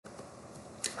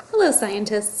Hello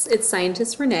scientists, it's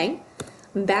Scientist Renee.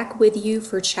 I'm back with you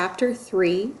for Chapter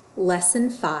 3, Lesson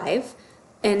 5,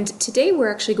 and today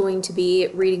we're actually going to be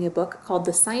reading a book called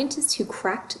The Scientist Who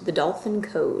Cracked the Dolphin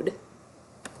Code.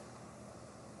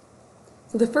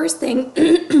 So the first thing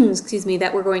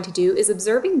that we're going to do is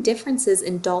observing differences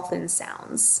in dolphin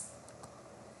sounds.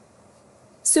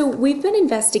 So we've been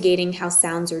investigating how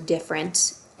sounds are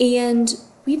different, and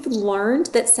we've learned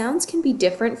that sounds can be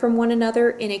different from one another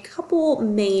in a couple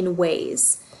main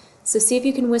ways. So see if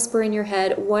you can whisper in your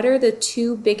head, what are the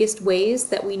two biggest ways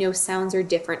that we know sounds are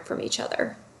different from each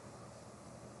other?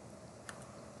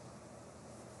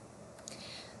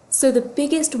 So the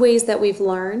biggest ways that we've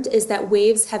learned is that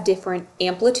waves have different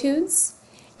amplitudes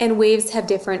and waves have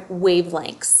different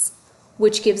wavelengths,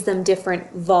 which gives them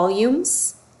different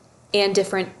volumes and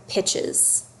different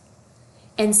pitches.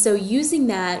 And so using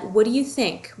that, what do you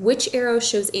think? Which arrow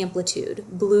shows amplitude,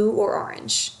 blue or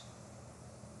orange?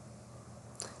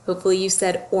 Hopefully you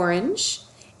said orange.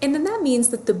 And then that means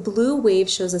that the blue wave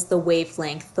shows us the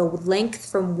wavelength, the length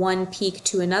from one peak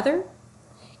to another.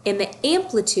 And the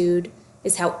amplitude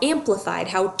is how amplified,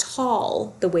 how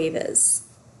tall the wave is.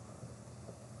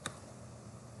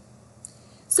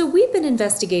 So we've been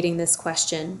investigating this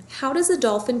question. How does a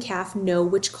dolphin calf know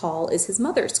which call is his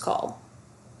mother's call?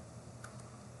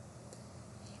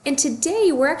 And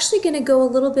today we're actually going to go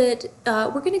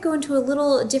into a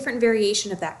little different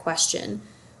variation of that question,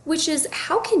 which is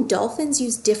how can dolphins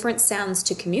use different sounds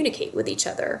to communicate with each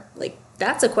other? Like,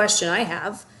 that's a question I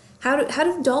have. How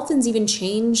do dolphins even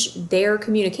change their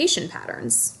communication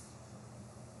patterns?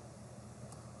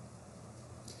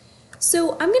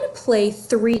 So I'm going to play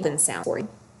 3 dolphin sounds for you.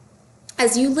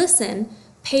 As you listen,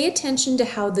 pay attention to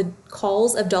how the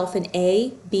calls of dolphin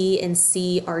A, B, and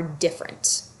C are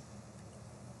different.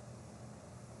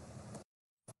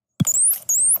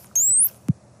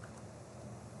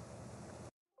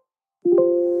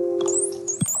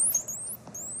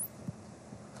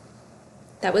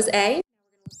 That was A. Now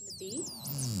we're going to listen to B.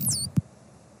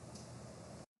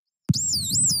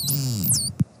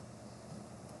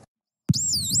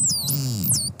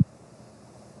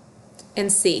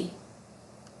 And C.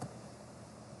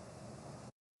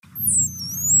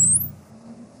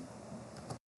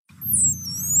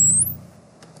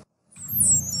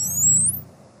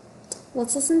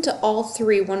 Let's listen to all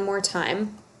 3 one more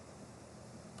time.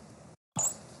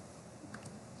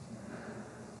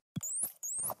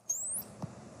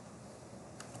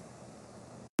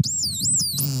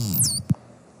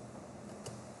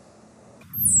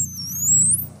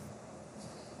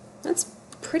 That's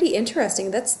pretty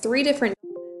interesting. That's 3 different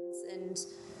dolphins, and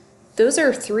those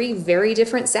are 3 very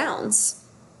different sounds.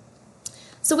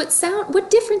 So what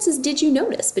differences did you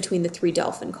notice between the 3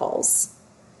 dolphin calls?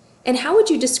 And how would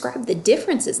you describe the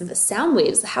differences in the sound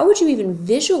waves? How would you even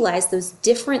visualize those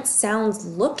different sounds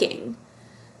looking?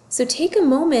 So take a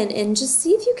moment and just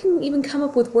see if you can even come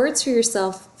up with words for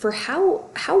yourself for how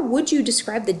would you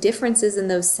describe the differences in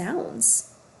those sounds?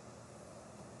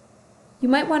 You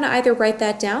might want to either write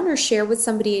that down or share with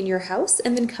somebody in your house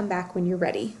and then come back when you're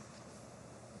ready.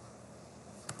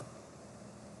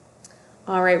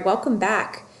 All right, welcome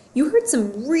back. You heard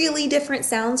some really different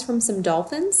sounds from some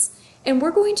dolphins, and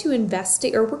we're going to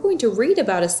read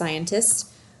about a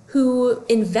scientist who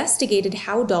investigated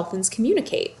how dolphins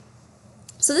communicate.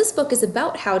 So this book is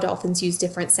about how dolphins use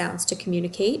different sounds to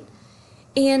communicate,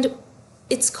 and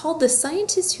it's called The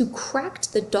Scientist Who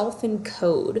Cracked the Dolphin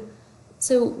Code.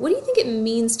 So what do you think it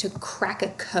means to crack a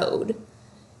code?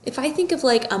 If I think of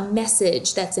like a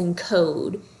message that's in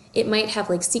code, it might have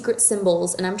like secret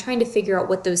symbols, and I'm trying to figure out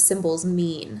what those symbols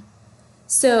mean.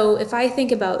 So if I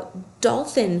think about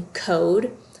dolphin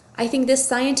code, I think this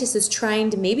scientist is trying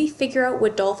to maybe figure out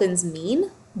what dolphins mean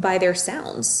by their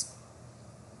sounds.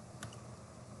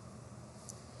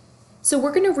 So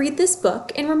we're going to read this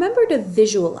book, and remember to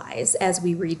visualize as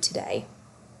we read today.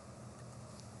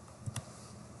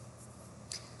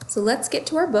 So let's get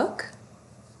to our book.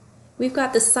 We've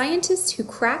got The Scientist Who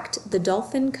Cracked the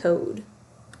Dolphin Code.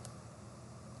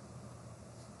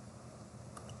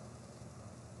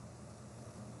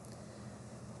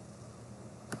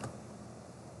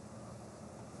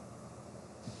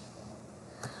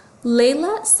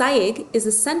 Layla Saig is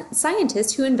a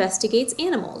scientist who investigates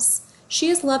animals. She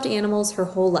has loved animals her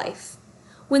whole life.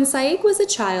 When Saig was a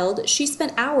child, she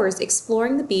spent hours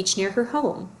exploring the beach near her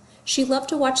home. She loved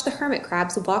to watch the hermit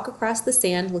crabs walk across the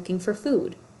sand looking for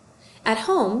food. At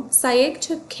home, Saig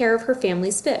took care of her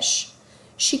family's fish.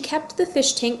 She kept the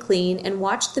fish tank clean and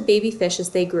watched the baby fish as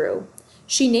they grew.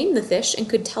 She named the fish and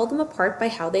could tell them apart by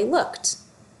how they looked.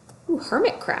 Ooh,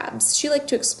 hermit crabs. She liked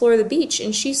to explore the beach,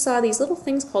 and she saw these little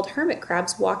things called hermit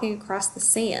crabs walking across the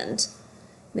sand.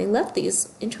 And they left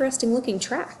these interesting looking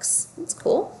tracks. That's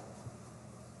cool.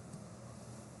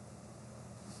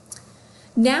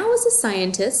 Now, as a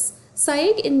scientist,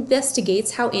 Saig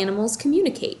investigates how animals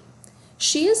communicate.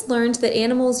 She has learned that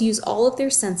animals use all of their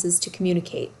senses to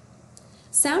communicate.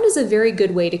 Sound is a very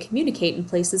good way to communicate in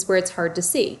places where it's hard to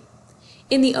see.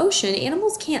 In the ocean,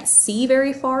 animals can't see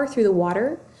very far through the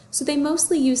water, so they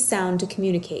mostly use sound to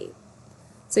communicate.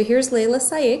 So here's Layla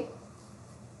Saig.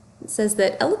 It says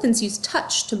that elephants use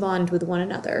touch to bond with one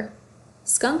another.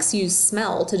 Skunks use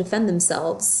smell to defend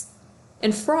themselves.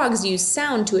 And frogs use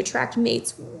sound to attract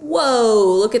mates.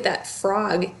 Whoa, look at that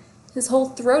frog. His whole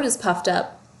throat is puffed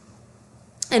up.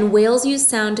 And whales use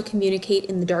sound to communicate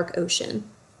in the dark ocean.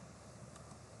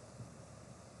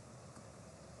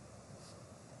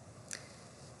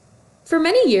 For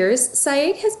many years,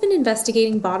 Saig has been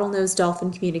investigating bottlenose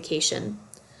dolphin communication.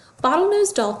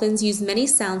 Bottlenose dolphins use many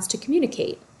sounds to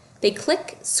communicate. They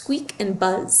click, squeak, and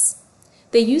buzz.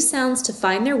 They use sounds to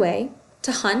find their way,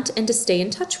 to hunt, and to stay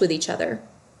in touch with each other.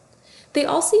 They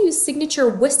also use signature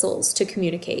whistles to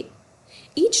communicate.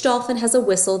 Each dolphin has a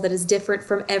whistle that is different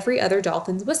from every other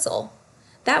dolphin's whistle.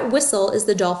 That whistle is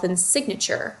the dolphin's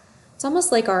signature. It's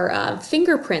almost like our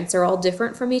fingerprints are all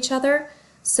different from each other,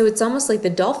 so it's almost like the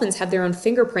dolphins have their own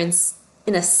fingerprints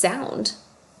in a sound.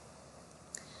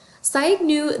 Saig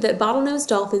knew that bottlenose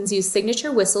dolphins use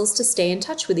signature whistles to stay in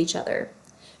touch with each other.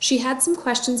 She had some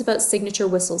questions about signature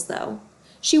whistles, though.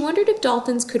 She wondered if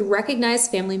dolphins could recognize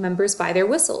family members by their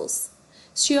whistles.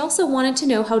 She also wanted to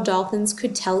know how dolphins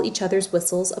could tell each other's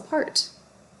whistles apart.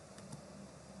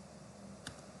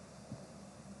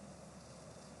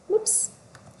 Whoops,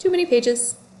 too many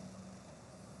pages.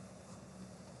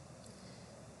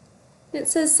 It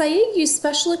says Saig used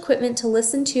special equipment to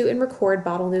listen to and record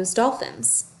bottlenose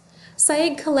dolphins.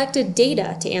 Saig collected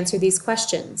data to answer these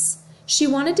questions. She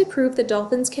wanted to prove that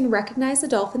dolphins can recognize the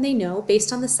dolphin they know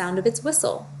based on the sound of its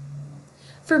whistle.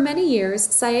 For many years,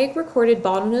 Saig recorded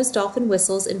bottlenose dolphin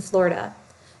whistles in Florida.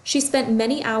 She spent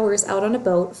many hours out on a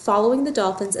boat following the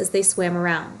dolphins as they swam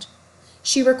around.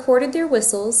 She recorded their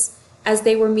whistles as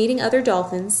they were meeting other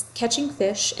dolphins, catching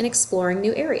fish, and exploring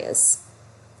new areas.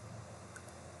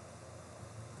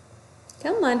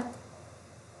 Come on.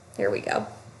 There we go.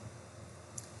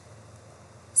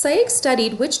 Saig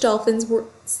studied which sounds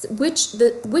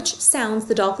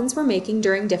the dolphins were making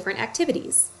during different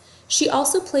activities. She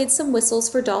also played some whistles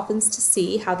for dolphins to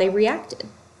see how they reacted. It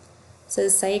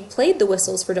says Saig played the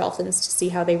whistles for dolphins to see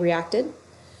how they reacted.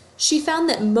 She found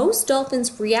that most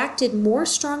dolphins reacted more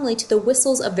strongly to the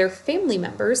whistles of their family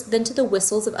members than to the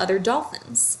whistles of other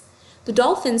dolphins. The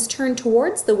dolphins turned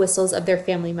towards the whistles of their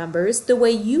family members the way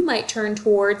you might turn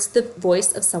towards the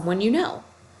voice of someone you know.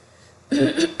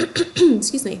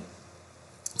 Excuse me.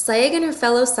 Saig and her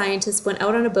fellow scientists went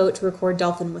out on a boat to record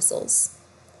dolphin whistles.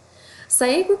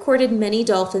 Saig recorded many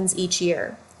dolphins each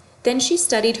year. Then she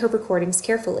studied her recordings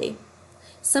carefully.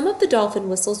 Some of the dolphin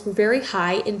whistles were very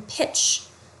high in pitch.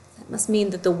 That must mean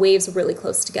that the waves were really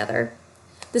close together.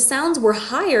 The sounds were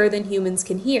higher than humans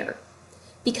can hear.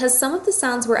 Because some of the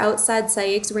sounds were outside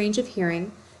Saig's range of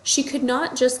hearing, she could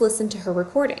not just listen to her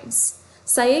recordings.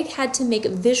 Saig had to make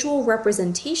visual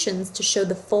representations to show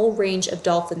the full range of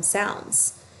dolphin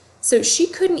sounds. So she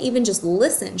couldn't even just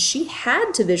listen, she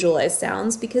had to visualize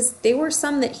sounds because there were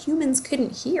some that humans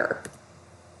couldn't hear.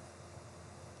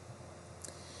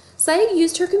 Saig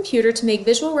used her computer to make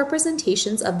visual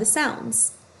representations of the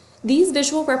sounds. These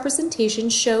visual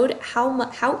representations showed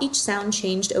how each sound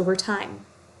changed over time.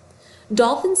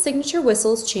 Dolphin signature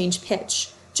whistles change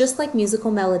pitch, just like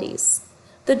musical melodies.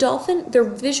 Their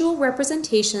visual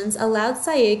representations allowed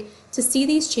Saig to see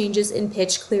these changes in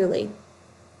pitch clearly.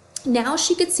 Now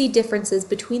she could see differences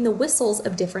between the whistles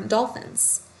of different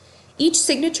dolphins. Each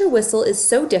signature whistle is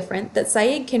so different that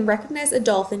Saig can recognize a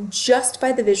dolphin just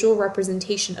by the visual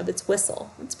representation of its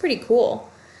whistle. That's pretty cool.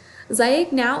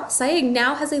 Saig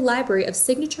now has a library of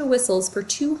signature whistles for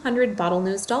 200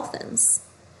 bottlenose dolphins.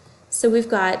 So we've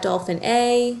got dolphin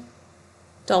A,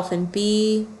 dolphin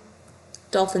B,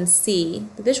 dolphin C.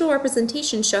 The visual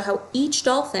representations show how each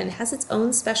dolphin has its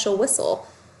own special whistle.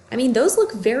 I mean, those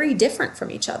look very different from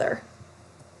each other.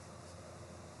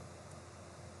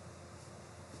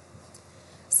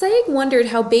 Saig wondered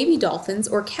how baby dolphins,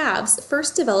 or calves,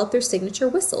 first developed their signature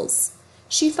whistles.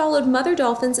 She followed mother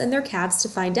dolphins and their calves to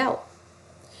find out.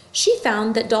 She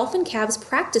found that dolphin calves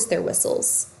practice their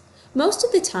whistles. Most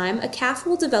of the time, a calf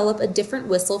will develop a different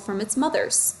whistle from its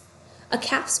mother's. A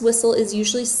calf's whistle is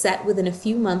usually set within a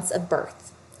few months of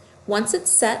birth. Once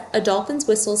it's set, a dolphin's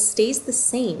whistle stays the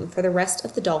same for the rest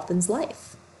of the dolphin's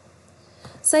life.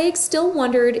 Saig still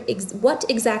wondered what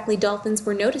exactly dolphins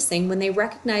were noticing when they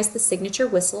recognized the signature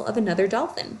whistle of another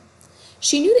dolphin.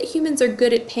 She knew that humans are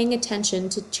good at paying attention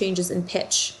to changes in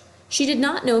pitch. She did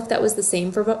not know if that was the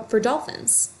same for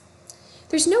dolphins.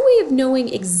 There's no way of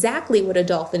knowing exactly what a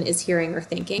dolphin is hearing or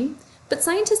thinking, but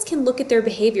scientists can look at their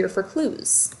behavior for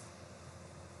clues.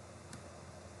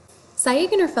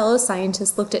 Saig and her fellow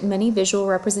scientists looked at many visual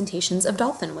representations of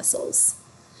dolphin whistles.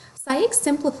 Saig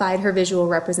simplified her visual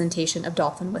representation of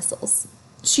dolphin whistles.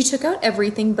 She took out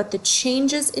everything but the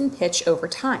changes in pitch over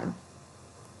time.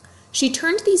 She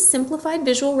turned these simplified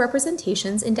visual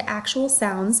representations into actual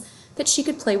sounds that she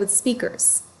could play with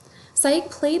speakers. Saig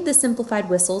played the simplified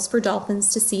whistles for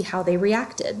dolphins to see how they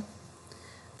reacted.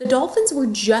 The dolphins were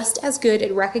just as good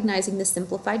at recognizing the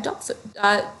simplified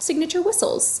signature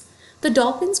whistles. The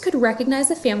dolphins could recognize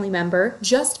a family member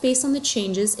just based on the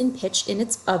changes in pitch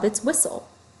of its whistle.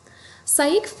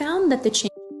 Saig found that the change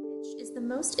in pitch is the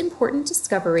most important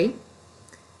discovery.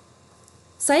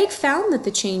 Saig found that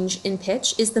the change in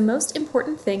pitch is the most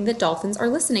important thing that dolphins are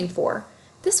listening for.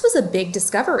 This was a big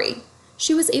discovery.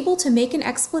 She was able to make an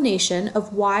explanation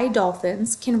of why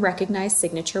dolphins can recognize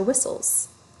signature whistles.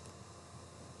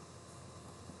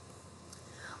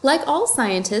 Like all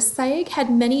scientists, Saig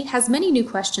has many new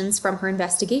questions from her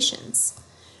investigations.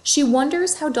 She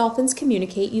wonders how dolphins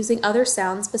communicate using other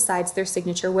sounds besides their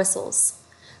signature whistles.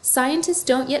 Scientists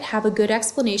don't yet have a good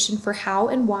explanation for how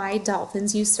and why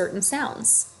dolphins use certain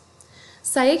sounds.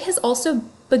 Saig has also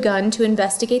begun to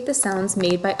investigate the sounds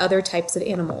made by other types of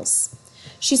animals.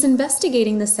 She's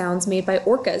investigating the sounds made by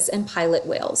orcas and pilot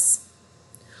whales.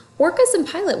 Orcas and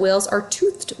pilot whales are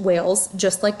toothed whales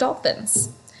just like dolphins.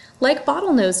 Like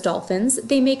bottlenose dolphins,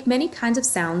 they make many kinds of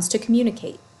sounds to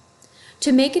communicate.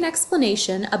 To make an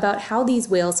explanation about how these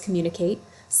whales communicate,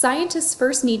 scientists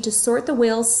first need to sort the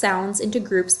whales' sounds into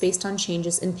groups based on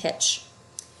changes in pitch.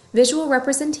 Visual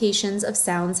representations of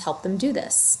sounds help them do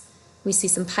this. We see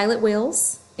some pilot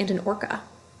whales and an orca.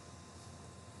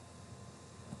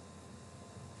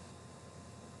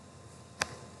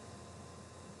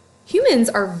 Humans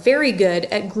are very good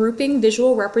at grouping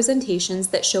visual representations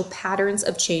that show patterns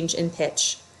of change in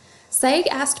pitch. Saig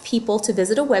asked people to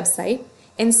visit a website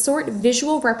and sort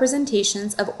visual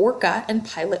representations of orca and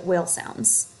pilot whale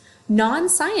sounds.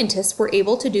 Non-scientists were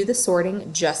able to do the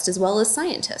sorting just as well as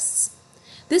scientists.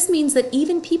 This means that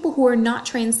even people who are not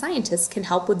trained scientists can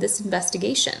help with this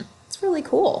investigation. It's really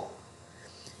cool.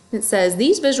 It says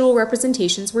these visual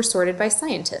representations were sorted by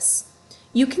scientists.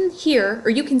 You can hear, or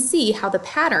you can see how the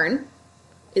pattern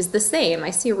is the same.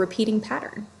 I see a repeating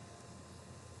pattern.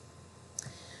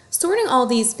 Sorting all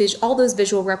those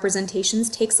visual representations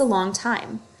takes a long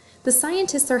time. The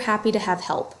scientists are happy to have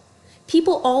help.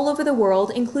 People all over the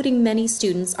world, including many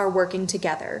students, are working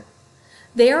together.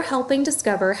 They are helping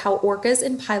discover how orcas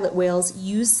and pilot whales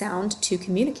use sound to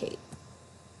communicate.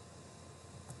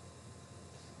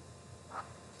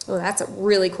 Oh, that's a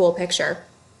really cool picture.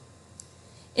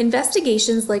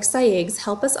 Investigations like Saig's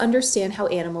help us understand how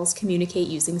animals communicate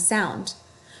using sound.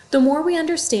 The more we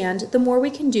understand, the more we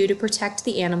can do to protect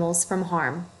the animals from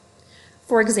harm.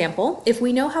 For example, if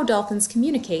we know how dolphins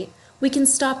communicate, we can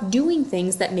stop doing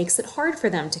things that makes it hard for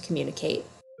them to communicate.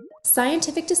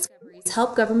 Scientific discoveries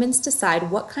help governments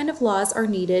decide what kind of laws are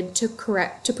needed to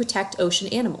protect ocean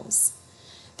animals.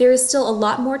 There is still a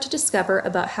lot more to discover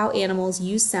about how animals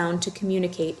use sound to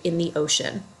communicate in the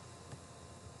ocean.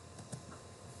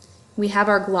 We have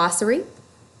our glossary.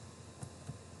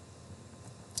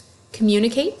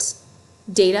 Communicate,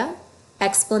 data,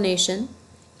 explanation,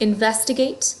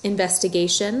 investigate,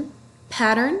 investigation,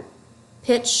 pattern,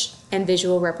 pitch, and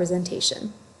visual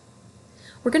representation.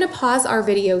 We're going to pause our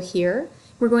video here.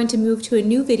 We're going to move to a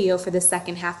new video for the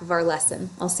second half of our lesson.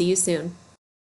 I'll see you soon.